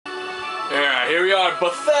here we are,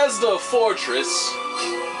 Bethesda Fortress.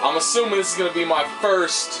 I'm assuming this is gonna be my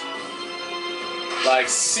first, like,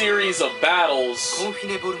 series of battles.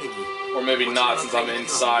 Or maybe not, since I'm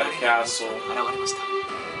inside a castle.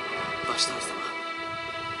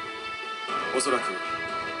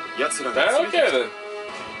 Okay then.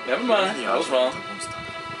 Never mind, I was wrong.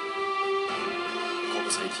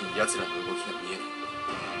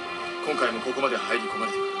 今回もここまで入り込ま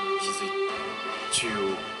れてから気づいて中央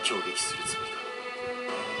を攻撃するつもりか。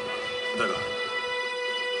だがこの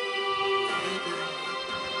森には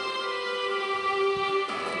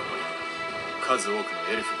数多くの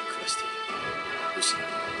エルフが暮らしている。失いも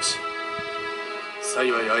欲しい。幸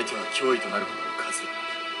い相手は脅威となるほどの数がなく、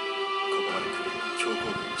ここまで来るには強行軍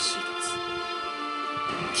を敷いてます。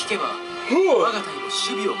聞けば我が隊も守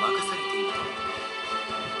備を任されていると。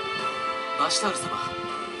バシタール様、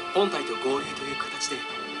本隊と合流という形で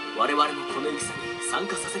我々もこの戦に参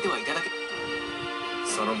加させてはいただけ。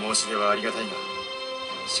その申し出はありがたいが、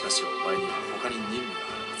しかしお前には他に任務があ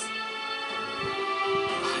るはず。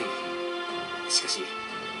はい、しかし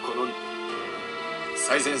この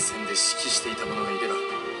最前線で指揮していた者がいれば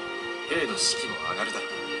兵の士気も上がるだろう。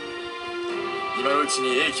今のうち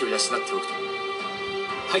に英気を養っておくと。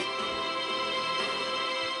はい。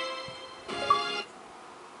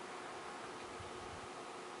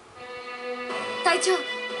隊長、い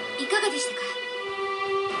かがでしたか？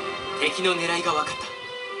敵の狙いが分かった。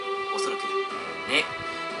おそらくね。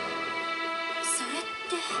それっ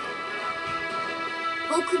て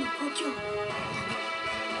僕の故郷。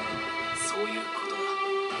そういうこと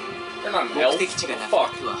だ。目的地がなくなっ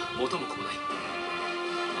ては元も子もない。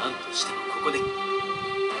何としてもここで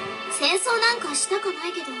戦争なんかしたくな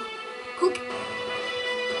いけど、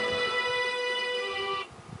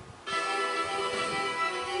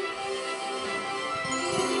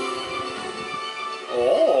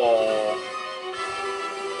Oh.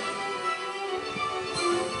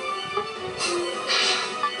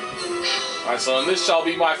 Alright, so this shall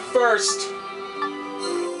be my first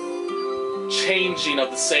changing of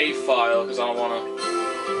the save file, because I don't want to,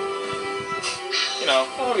 you know,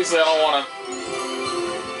 obviously I don't want to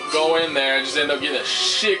go in there and just end up getting the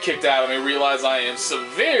shit kicked out of me, realize I am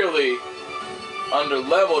severely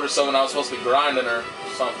under-leveled or something, I was supposed to be grinding or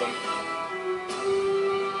something.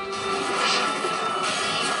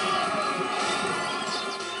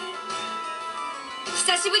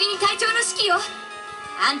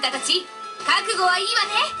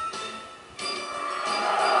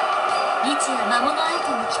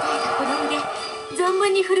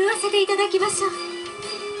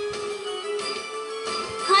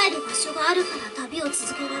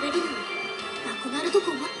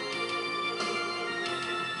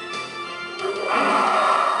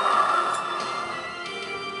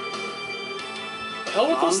 The hell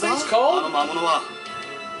what those things called? I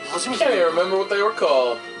can't even remember what they were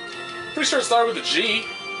called. Pretty sure it started with a G.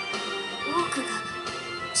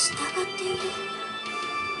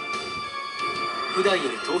 普段よ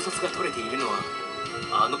り統率が取れているのは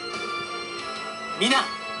みんな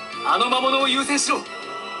あの魔物を優先しろ。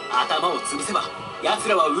頭を潰せば奴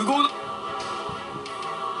らは烏合の遅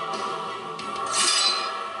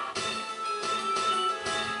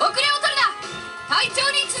れを取るな。隊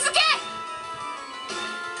長に続け。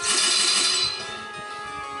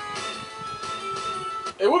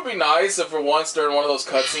It would be nice if for once during one of those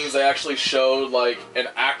cutscenes they actually showed like an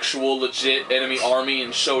actual legit enemy army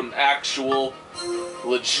and showed an actual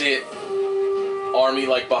legit army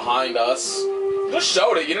like behind us. Just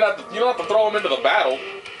showed it. You don't have to throw them into the battle.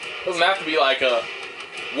 It doesn't have to be like a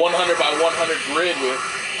 100 by 100 grid with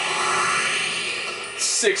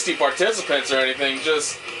 60 participants or anything.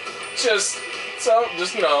 Just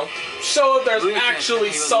you know, show that there's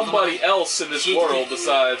actually somebody else in this world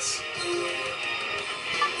besides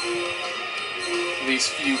these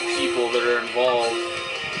few people that are involved.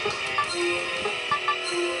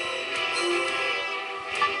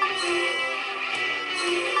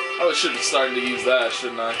 I really should be starting to use that,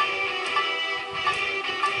 shouldn't I?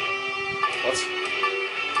 What?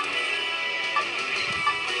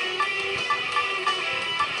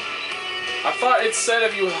 I thought it said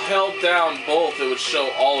if you held down both, it would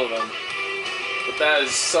show all of them. But that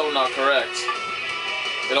is so not correct.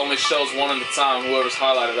 It only shows one at a time, whoever's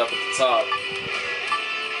highlighted up at the top.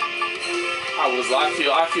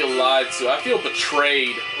 I feel lied to. I feel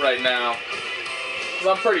betrayed right now. Because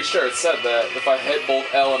I'm pretty sure it said that if I hit both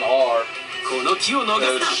L and R,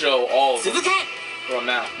 it would show all of them. Well,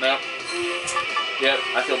 now, no. Yep,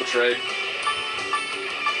 I feel betrayed.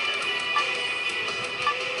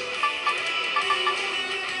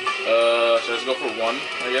 Should I just go for one,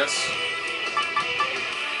 I guess?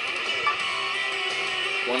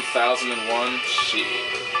 1001. Shit.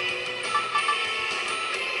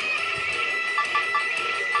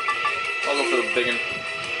 I'll go for the big one.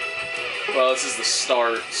 Well, this is the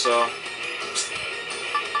start, so.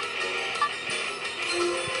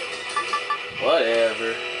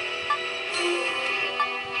 Whatever.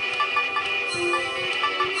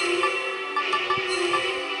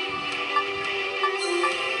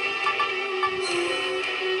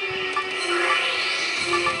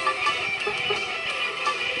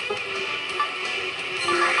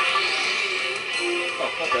 Oh,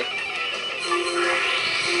 okay.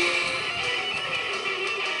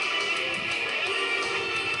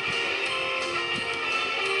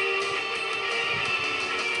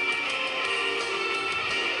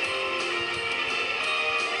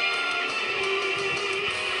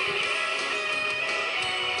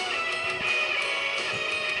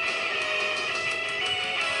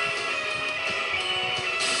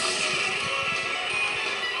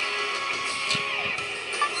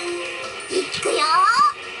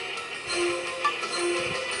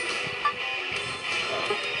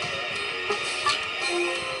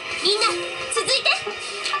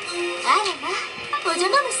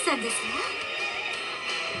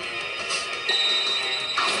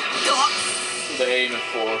 They're aiming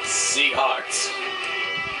for Sea Hearts.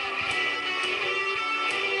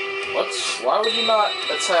 What? Why would you not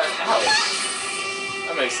attack Alice?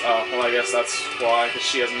 That makes. Oh, well, I guess that's why, because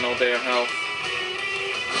she has no damn health.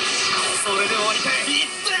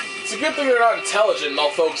 It's a good thing they're not intelligent and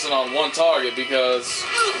all focusing on one target, because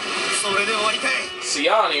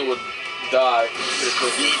Siani would die pretty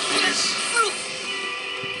quickly.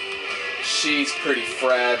 She's pretty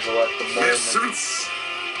fragile at the moment.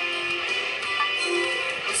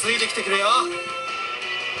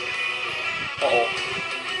 Uh-oh.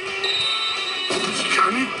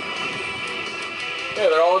 Yeah,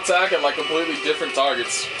 they're all attacking like completely different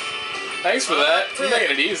targets. Thanks for that. You're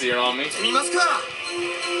making it easier on me.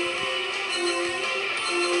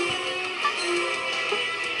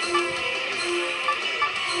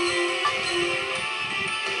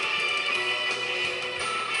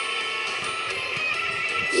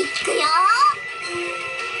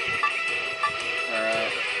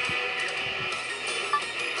 Alright.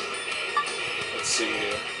 Let's see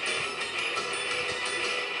here.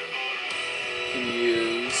 Can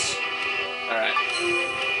use. Alright.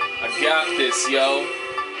 I got this, yo.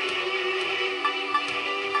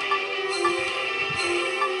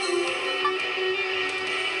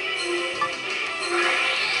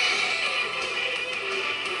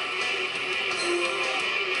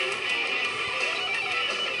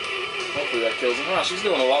 Hopefully that kills him. Wow, she's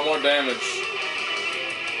doing a lot more damage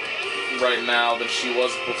right now than she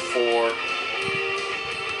was before.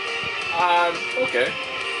 Okay.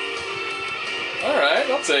 Alright,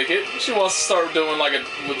 I'll take it. She wants to start doing like a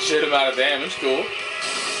legit amount of damage. Cool.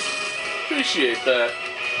 Appreciate that.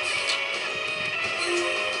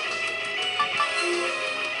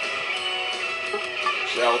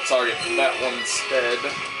 Actually, I will target that one instead.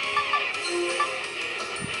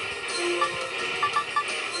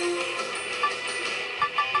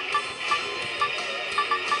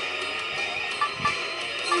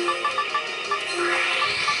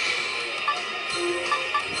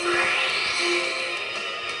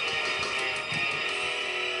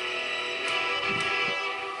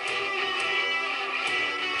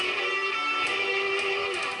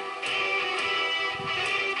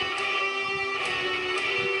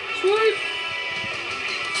 Sweet.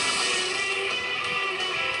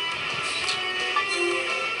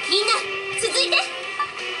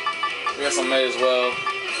 I guess I may as well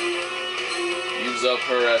use up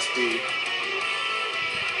her SP.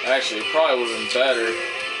 Actually, it probably would have been better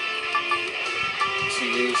to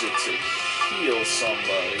use it to heal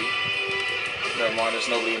somebody. Never mind, there's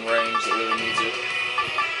nobody in range that really needs it.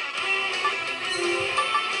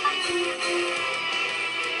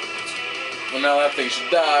 Well, now that thing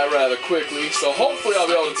should die rather quickly, so hopefully I'll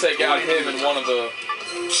be able to take out him and one of the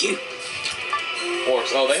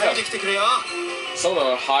orcs. Oh, they have some of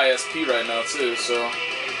them have high SP right now too, so.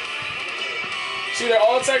 See, they're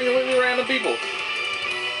all attacking completely random people.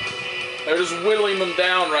 They're just whittling them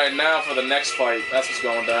down right now for the next fight. That's what's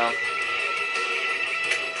going down.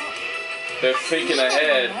 They're thinking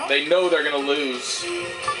ahead. They know they're gonna lose.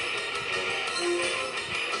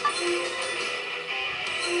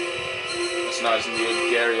 It's not just gonna be a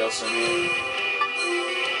Gyarados in here.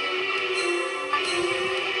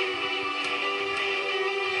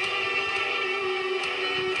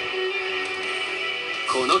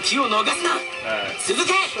 Alright.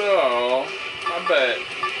 So, I bet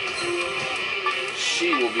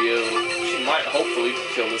she will be able. She might hopefully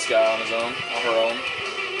kill this guy on his own, on her own.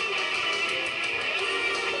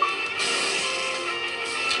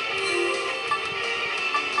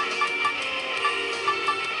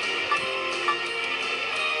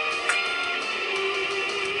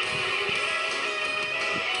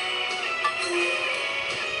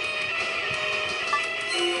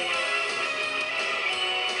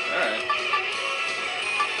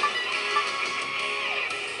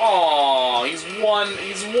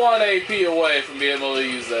 he's one AP away from being able to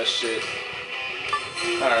use that shit.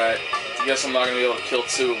 Alright. I guess I'm not gonna be able to kill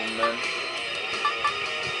two of them then.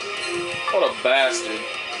 What a bastard.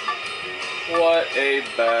 What a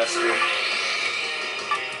bastard.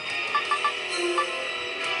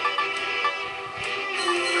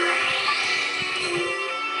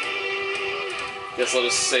 Guess I'll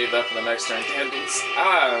just save that for the next turn. Damn,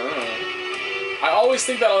 I don't know. I always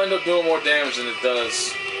think that I'll end up doing more damage than it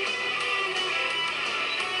does.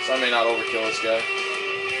 So I may not overkill this guy.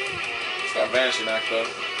 He's got Vanishing Act though.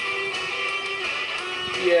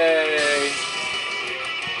 Yay!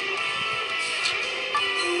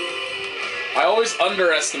 I always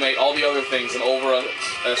underestimate all the other things and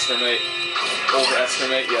overestimate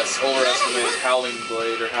Howling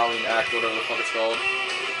Blade or Howling Act, whatever the fuck it's called.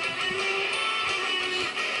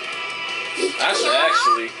 I should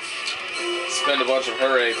actually spend a bunch of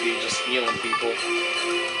her AP just healing people.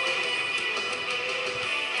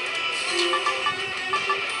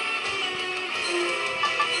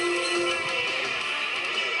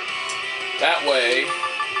 That way,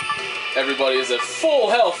 everybody is at full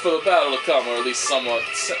health for the battle to come, or at least somewhat,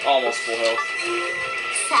 almost full health.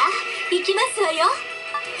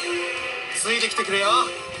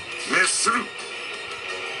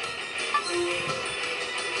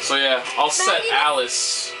 So yeah, I'll set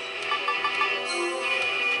Alice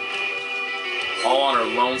all on her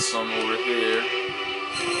lonesome over here.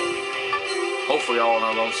 Hopefully all on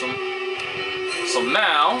her lonesome. So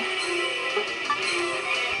now,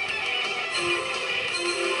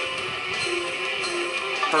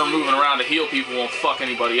 her moving around to heal people won't fuck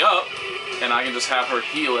anybody up, and I can just have her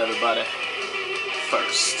heal everybody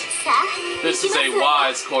first. This is a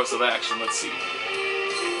wise course of action. Let's see.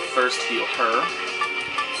 First heal her.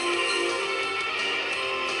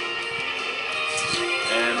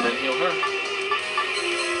 And then heal her.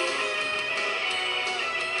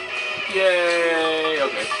 Yay!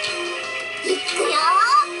 Okay.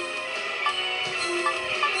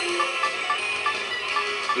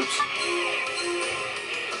 Oops.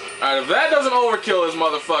 Alright, if that doesn't overkill this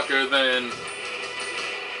motherfucker, then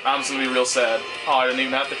I'm just gonna be real sad. Oh, I didn't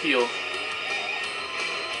even have to heal.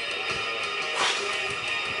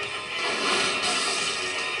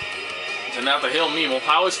 Didn't have to heal me. Well,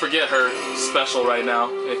 I always forget her special right now.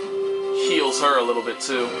 It heals her a little bit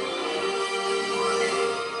too.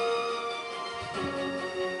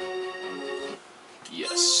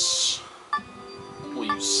 Yes. We'll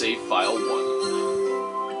use save file 1.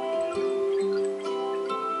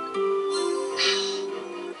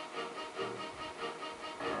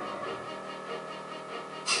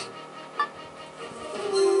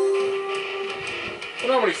 I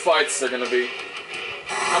wonder how many fights they're gonna be.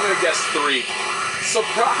 I'm gonna guess 3.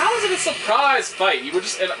 How is it a surprise fight? You were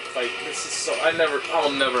just in a fight. This is so. I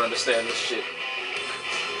will never understand this shit.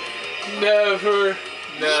 Never.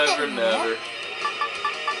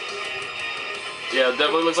 Yeah, it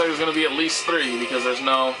definitely looks like there's gonna be at least 3 because there's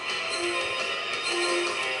no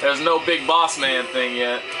big boss man thing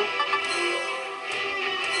yet.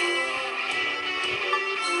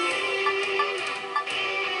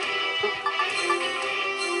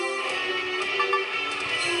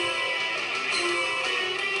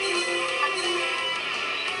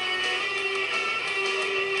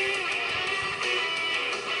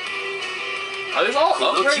 Are these all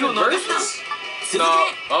upgraded versions? No.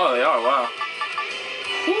 Oh, they are. Wow.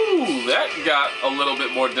 Whew, that got a little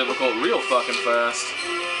bit more difficult real fucking fast.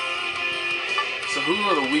 So who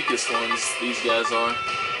are the weakest ones these guys are?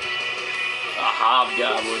 The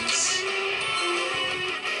hobgoblins.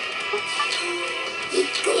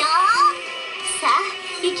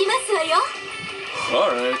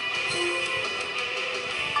 Alright.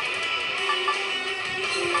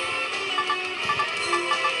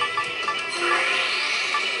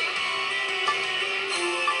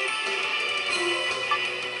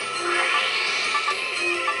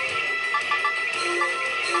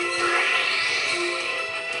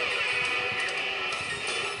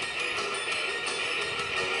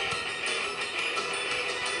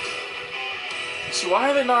 So why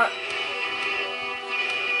are they not...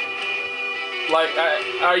 Like,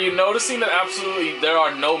 are you noticing that absolutely there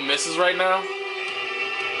are no misses right now?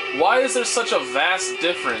 Why is there such a vast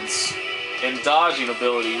difference in dodging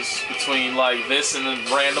abilities between, like, this and then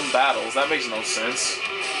random battles? That makes no sense.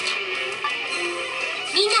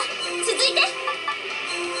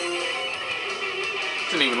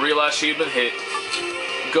 Didn't even realize she had been hit.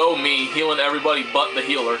 Go me, healing everybody but the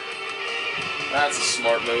healer. That's a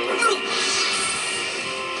smart move.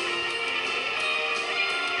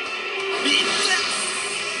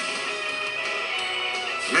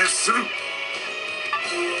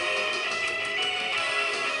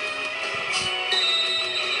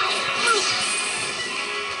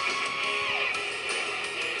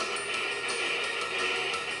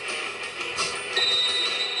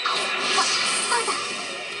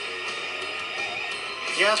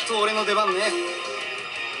 やっと俺の出番ね。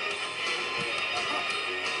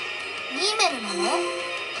ミーメルなの？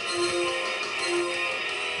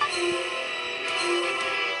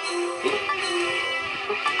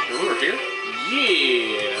 We're here?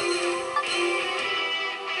 Yeah!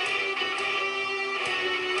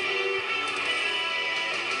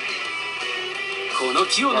 この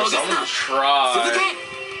気を逃 So す I'm な。 gonna 続 try.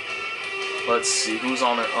 け。 Let's see who's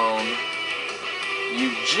on their own.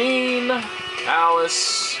 Eugene,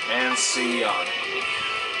 Alice, and Siani.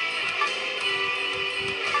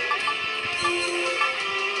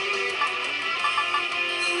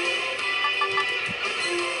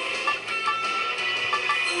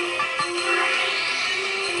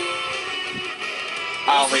 I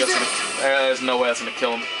don't think that's gonna. There's no way that's gonna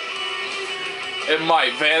kill him. It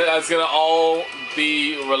might. That's gonna all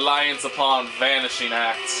be reliance upon vanishing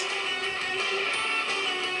acts.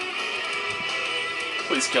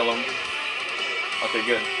 Please kill him. Okay,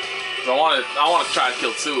 good. So I want to try to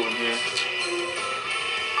kill 2 of them here.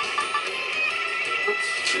 Let's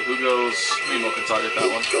see who goes. Mimo can target that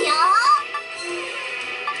one. いくよ。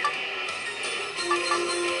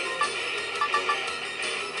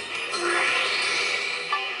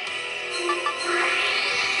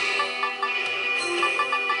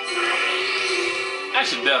 I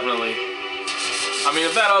should definitely. I mean,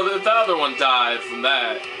 if that other one died from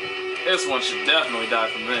that, this one should definitely die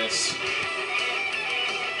from this.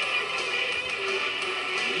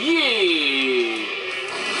 Yeah!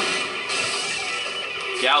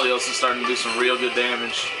 Gallios is starting to do some real good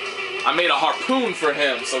damage. I made a harpoon for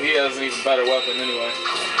him, so he has an even better weapon anyway.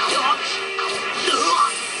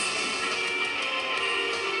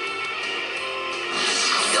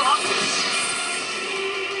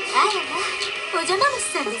 あらま、お邪魔虫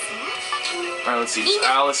さんですわ。 Alright, let's see. Does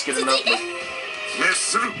Alice get enough? 熱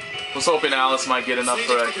する。 Was hoping Alice might get enough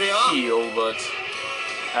for a heal, but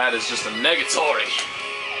that is just a negatory.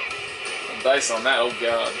 Dice on that, oh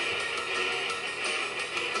god.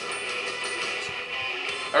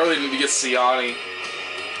 I really need to get Siani,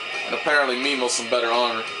 and apparently Mimo's some better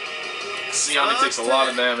armor. Siani takes a lot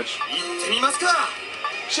of damage. 行ってみますか。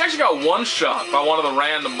 She actually got one shot by one of the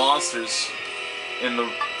random monsters in the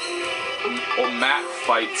map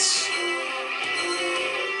fights.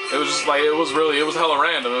 It was just like, it was hella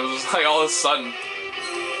random. It was just like all of a sudden,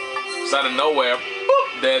 just out of nowhere,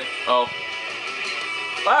 boop, dead. Oh.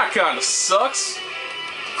 That kinda sucks.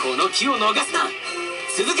 この気を逃すな。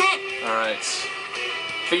続け。 Alright.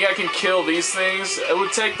 Think I can kill these things? It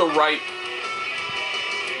would take the right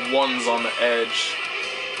ones on the edge.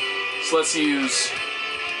 So let's use...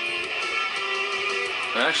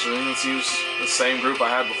 Actually, let's use the same group I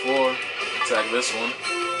had before. Attack this one.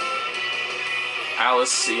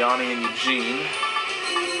 Alice, Siani, and Eugene.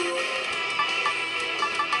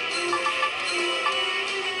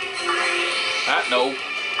 Ah, no.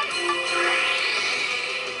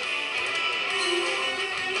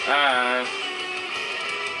 Ah.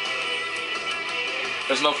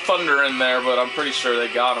 There's no thunder in there, but I'm pretty sure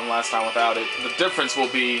they got him last time without it. The difference will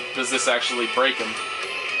be, does this actually break him?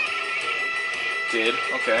 Did.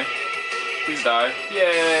 Okay. Please die.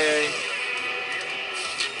 Yay!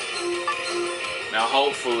 Now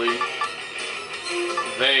hopefully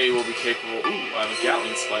they will be capable. Ooh, I have a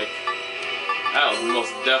Gatling spike. That'll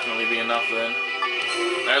most definitely be enough then.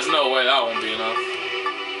 There's no way that won't be enough.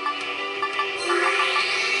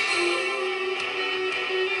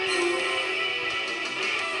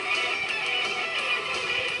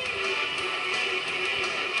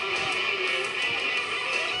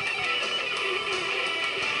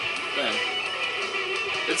 Dang.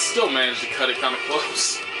 It still managed to cut it kind of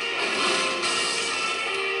close.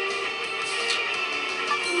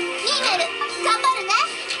 ミーメル、頑張るね。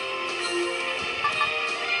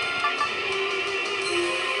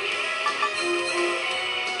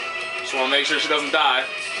 Just want to make sure she doesn't die.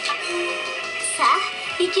 さあ、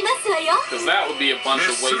行きますわよ。 Because that would be a bunch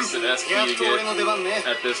of wasted や SP っ to と俺の get 出番ね。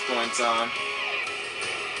 at this point in time.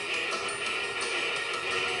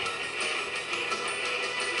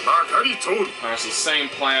 まかり通る。 Alright, so same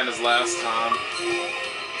plan as last time.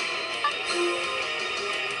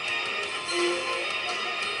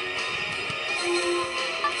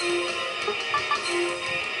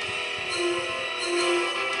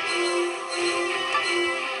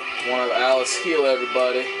 Want to have Alice heal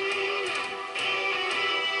everybody.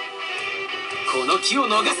 この気を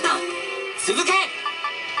逃すな。続け。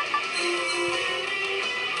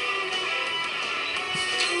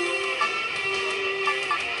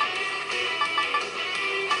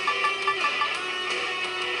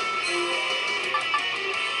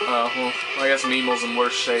 Well, I guess Meemle's in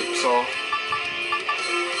worse shape, so...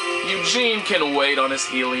 Eugene can wait on his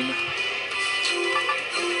healing.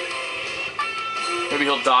 Maybe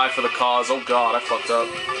he'll die for the cause. Oh god, I fucked up.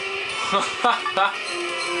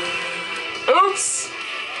 Oops!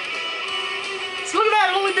 So look at that,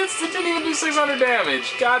 it didn't even do 600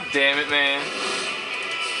 damage. God damn it, man.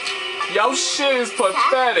 Yo shit is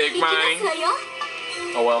pathetic, man.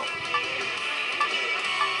 Oh well.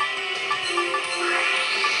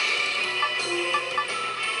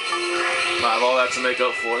 I have all that to make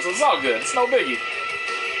up for it, so it's all good. It's no biggie.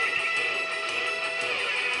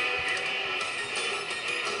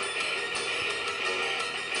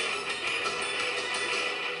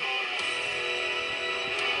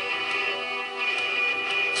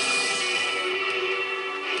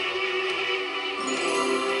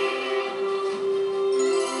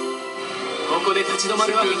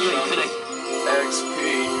 XP.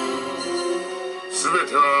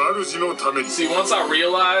 See, once I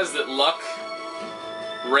realized that luck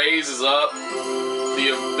raises up the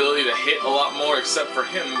ability to hit a lot more, except for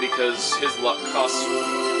him because his luck costs.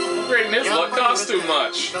 Upgrading his luck costs too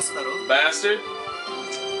much, bastard.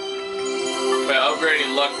 But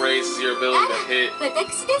upgrading luck raises your ability to hit.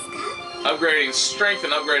 Upgrading strength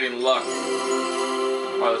and upgrading luck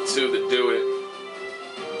are the two that do it.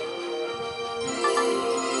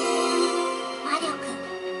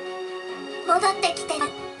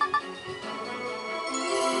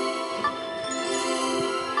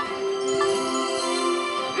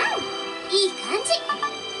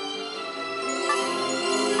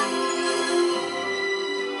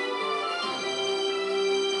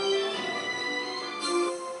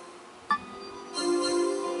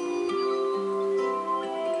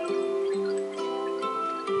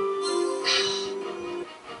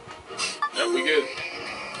 We good.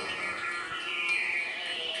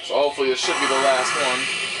 So hopefully this should be the last one.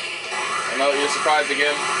 I know you're surprised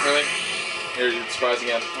again. Really? You're surprised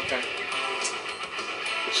again. Okay.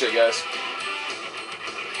 Good shit, guys.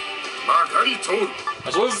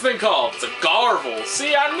 So what is this thing called? It's a garvel.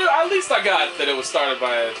 See, I knew. At least I got that it was started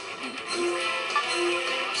by a.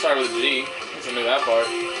 Started with a G. At least I knew that part.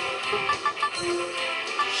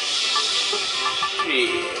 Shit.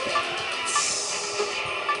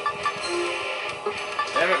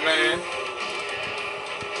 Damn it, man.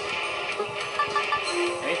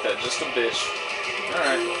 Ain't that just a bitch?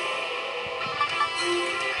 Alright.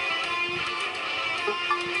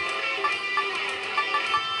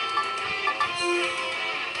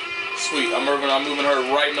 Sweet, I'm moving her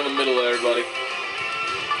right into the middle of everybody.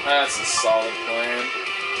 That's a solid plan.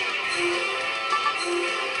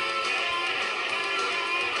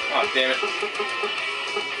 Oh, damn it.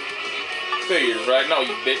 Figures, right? No,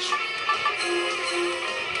 you bitch.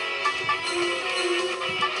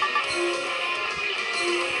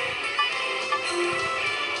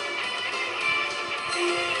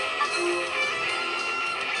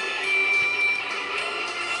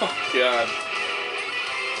 Oh, God.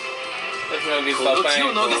 That's gonna be so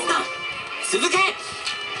painful.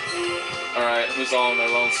 Alright, who's all in their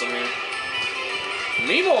lonesome here?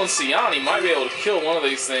 Mimo and Siani might be able to kill one of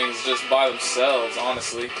these things just by themselves,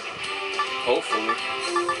 honestly. Hopefully.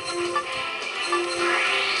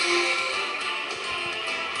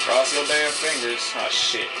 Cross your damn fingers. Ah,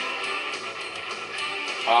 shit.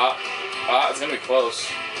 It's gonna be close.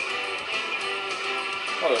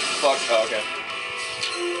 What the fuck? Oh, okay.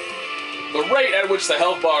 The rate at which the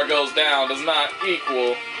health bar goes down does not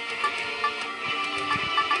equal.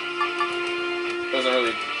 Doesn't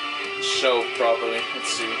really show properly. Let's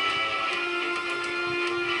see.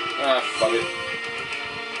 Fuck it.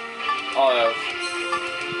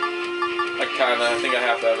 I think I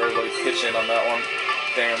have to have everybody pitch in on that one.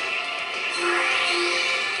 Damn.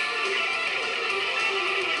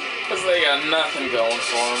 Because they got nothing going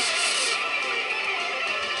for them.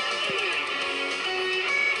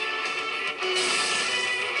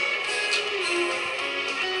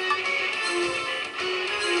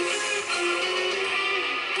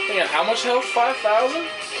 How much health? 5,000?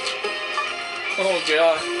 Oh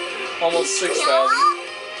god. Almost 6,000.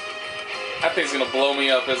 That thing's gonna blow me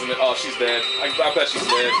up, isn't it? Oh, she's dead. I bet she's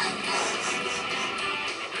dead.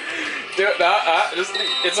 Dude, just,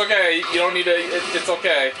 it's okay. You don't need to. It's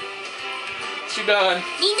okay. She done.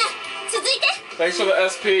 Thanks for the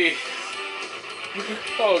SP.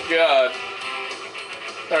 Oh god.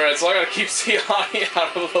 Alright, so I gotta keep Siani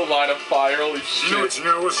out of the line of fire. Holy shit.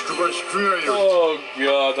 Oh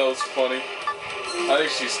god, that was funny. I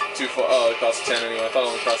think she's too far. Oh, it costs 10 anyway. I thought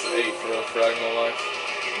it only cost 8 for a fragmental life.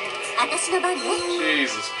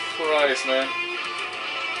 Jesus Christ, man.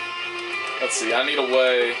 Let's see, I need a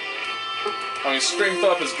way. I mean, strength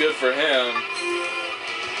up is good for him.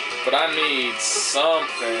 But I need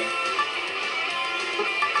something.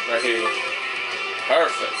 Right here.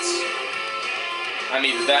 Perfect. I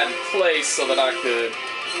needed that in place so that I could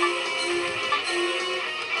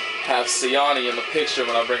have Sayani in the picture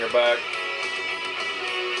when I bring her back.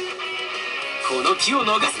 この機を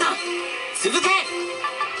逃すな。続け。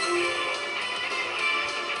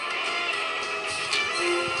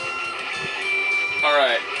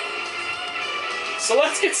Alright. So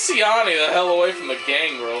let's get Sayani the hell away from the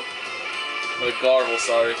gangrel. Or the gargle,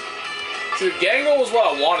 sorry. See, the gangrel was what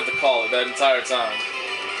I wanted to call it that entire time.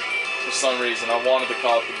 For some reason, I wanted to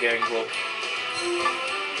call it the gangrel.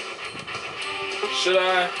 Should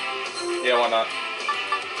I? Yeah, why not?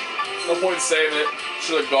 No point in saving it.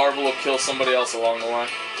 Sure, the gargle will kill somebody else along the way.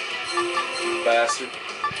 Bastard.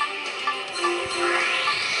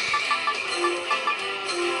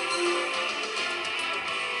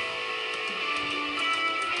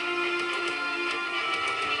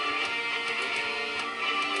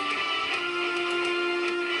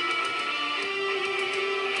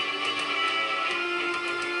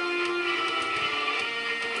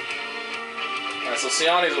 Alright, so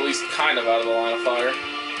Sayani's at least kind of out of the line of fire.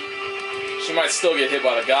 She might still get hit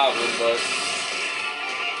by the goblin, but...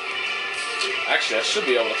 Actually, I should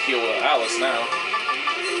be able to heal with Alice now.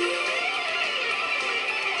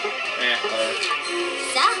 Whatever.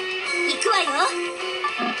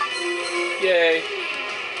 Yay.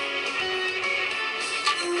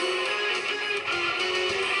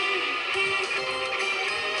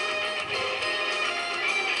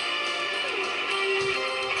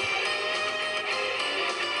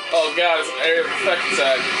 Oh god, it's an area of effect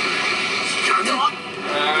attack.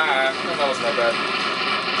 That wasn't that bad.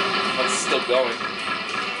 That's still going.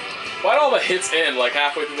 Why'd all the hits end like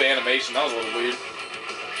halfway through the animation? That was a little weird.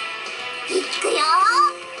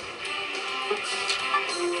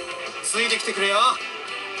 ついてきてくれよ。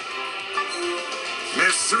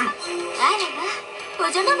熱する。あらま、お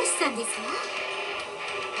邪魔虫さんですわ。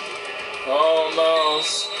Oh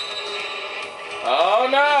noes. Oh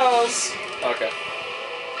noes. Okay.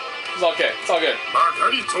 It's okay. It's all good.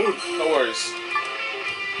 No worries.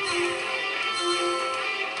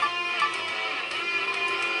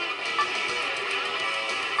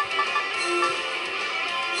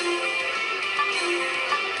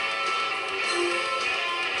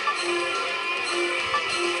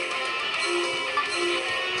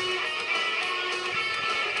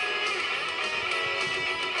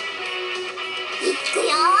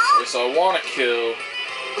 So I want to kill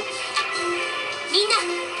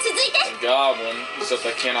the goblin, except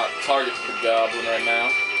I cannot target the goblin right now.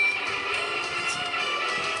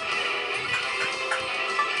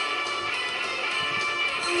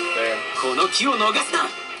 Damn.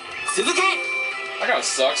 That kind of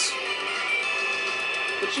sucks.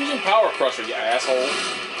 Quit using Power Crusher, you asshole.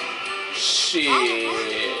 Shit.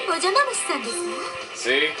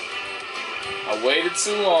 See? I waited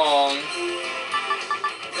too long.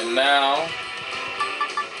 And now,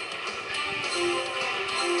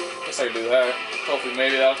 guess I can do that. Hopefully,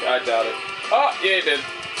 maybe that'll. I doubt it. Oh, yeah, it did.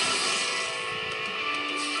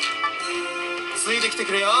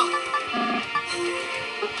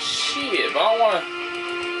 Shit, but I don't wanna.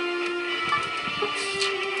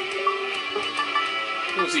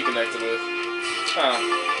 Who's he connected with? Huh.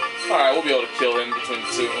 Alright, we'll be able to kill him between the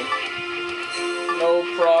two of them. No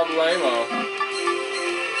problemo.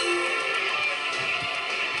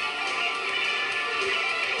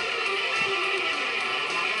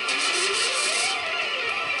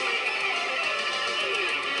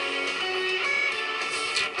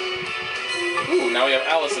 Now we have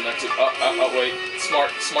Alice in there too. Oh, wait.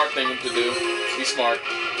 Smart thing to do. Be smart.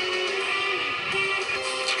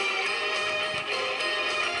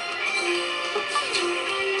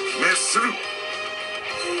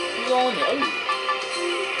 Who's on here? Oh.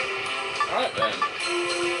 Alright then.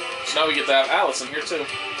 So now we get to have Alice in here too.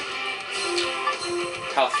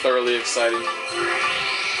 How thoroughly exciting.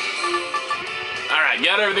 Alright,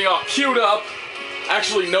 got everything all queued up.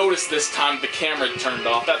 Actually noticed this time the camera turned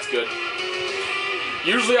off. That's good.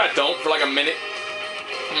 Usually I don't for like a minute.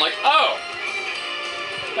 I'm like, oh,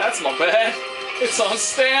 that's my bad. It's on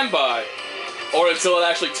standby. Or until it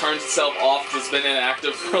actually turns itself off because it's been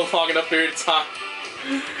inactive for a long enough period of time.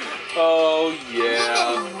 Oh,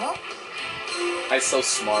 yeah. I'm so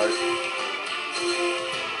smart.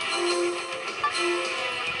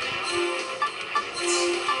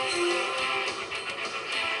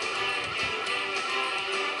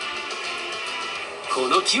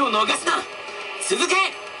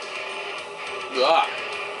 Ah.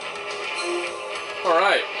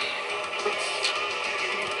 Alright.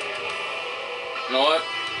 You know what?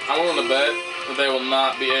 I'm willing to bet that they will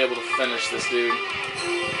not be able to finish this dude.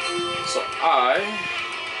 So I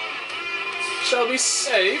shall be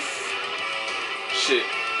safe. Shit.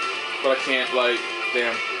 But I can't, like,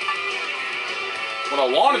 damn. What I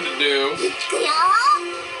wanted to do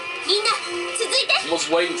was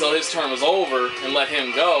wait until his turn was over and let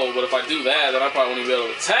him go, but if I do that, then I probably won't even be able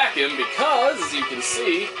to attack him because, as you can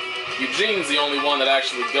see, Eugene's the only one that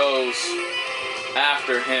actually goes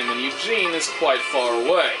after him, and Eugene is quite far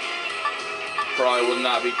away. Probably would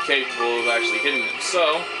not be capable of actually hitting him,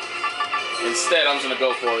 so instead I'm just going to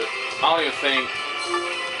go for it. I don't even think...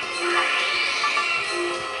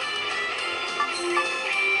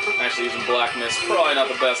 Actually, using Black Mist, probably not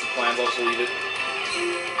the best of plans, I'll just leave it.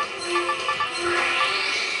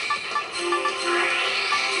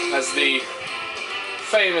 As the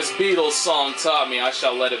famous Beatles song taught me, I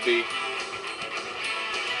shall let it be.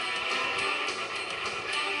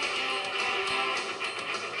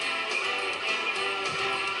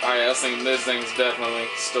 Alright, this thing's definitely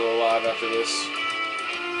still alive after this.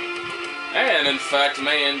 And, in fact,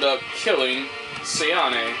 may end up killing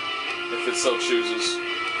Sayane, if it so chooses.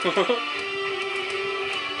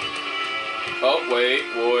 Oh, wait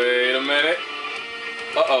a minute.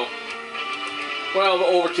 Uh-oh. Well, the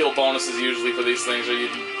overkill bonuses usually for these things are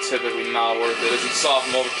typically not worth it, as you saw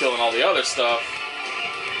from overkilling all the other stuff.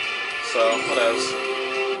 So, what else?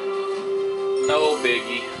 No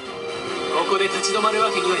biggie. ここで立ち止まる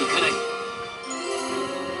わけにはいかない。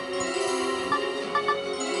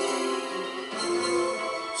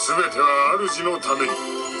すべては主のために。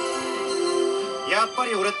やっぱ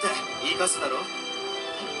り俺って言いかすだろ。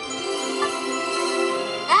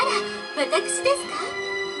あら、私ですか？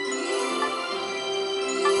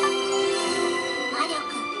マリオく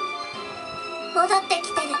ん、戻って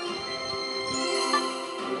きてる。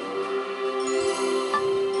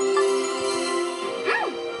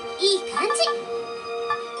いい感じ。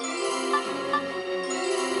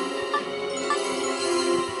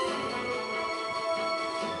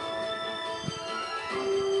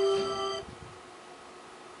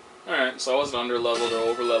Alright, so I wasn't under-leveled or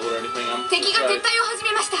over-leveled or anything. I'm 敵が撤退を始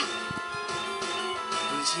めました。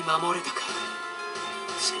無事守れたか。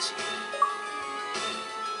しかし。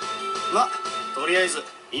ま、とりあえず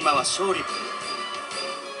今は勝利。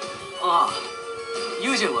ああ、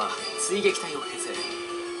ユージェンは追撃隊を編成。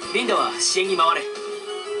リンダは支援に回れ。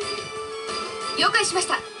了解しまし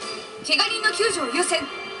た。怪我人の救助を優先。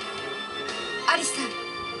アリスさん、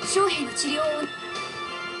将兵の治療を。え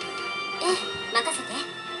え、任せて。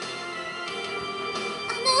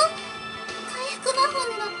回復魔法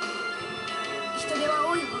なの。人手は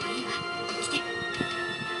多い方がいいわ。来て。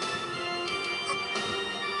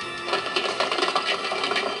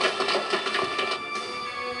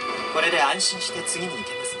これで安心して次に行け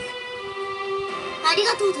ますね。あり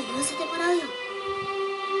がとうと言わせてもらうよ。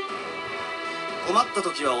困った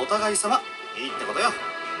時はお互い様いいってことよ。も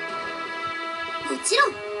ちろ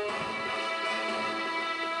ん。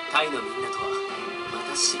タイのみんなとはま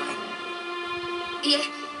たしばらく。いえ、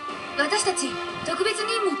私たち特別任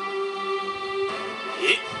務。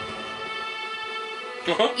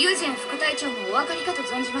ユージェン副隊長もお分かりかと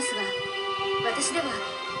存じますが、私では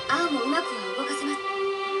アーもうまくは動かせます。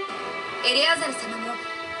エレアザル様も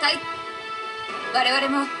我々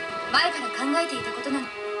も前から考えていたことなの。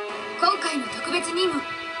今回の特別任務。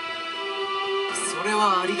それ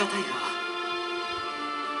はありがたいが。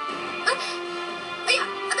いや、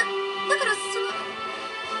だからその。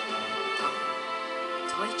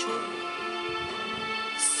隊長？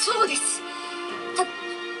そうです。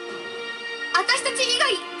私たち以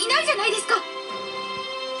外いないじゃないですか。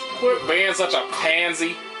Quit being such a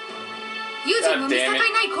pansy. ユージェンの見境な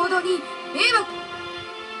い行動に迷惑。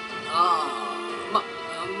ああ、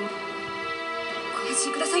ご安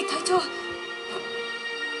心ください、隊長。そ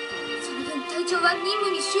の分隊長は任務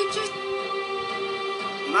に集中し。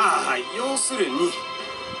まあ要するに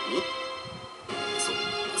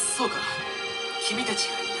そうか。君たち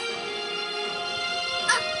がいない。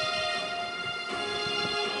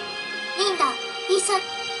リンダ、一緒。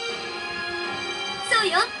そう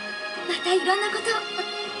よ。またいろんなこと。わ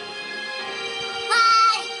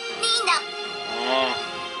ーい、リンダ。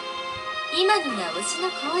今のが推しの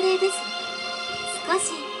恒例です。少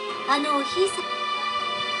しおひいさ。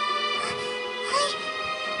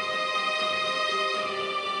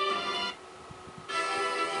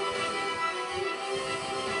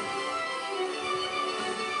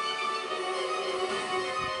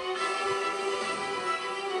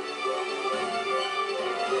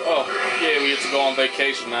Oh, yeah, we get to go on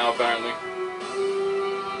vacation now, apparently.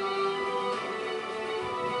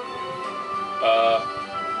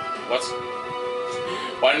 What?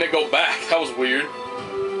 Why didn't it go back? That was weird.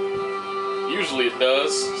 Usually it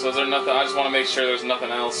does. So is there nothing? I just want to make sure there's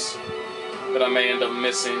nothing else that I may end up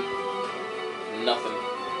missing. Nothing.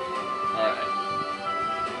 Alright.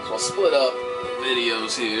 So I'll split up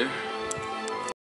videos here.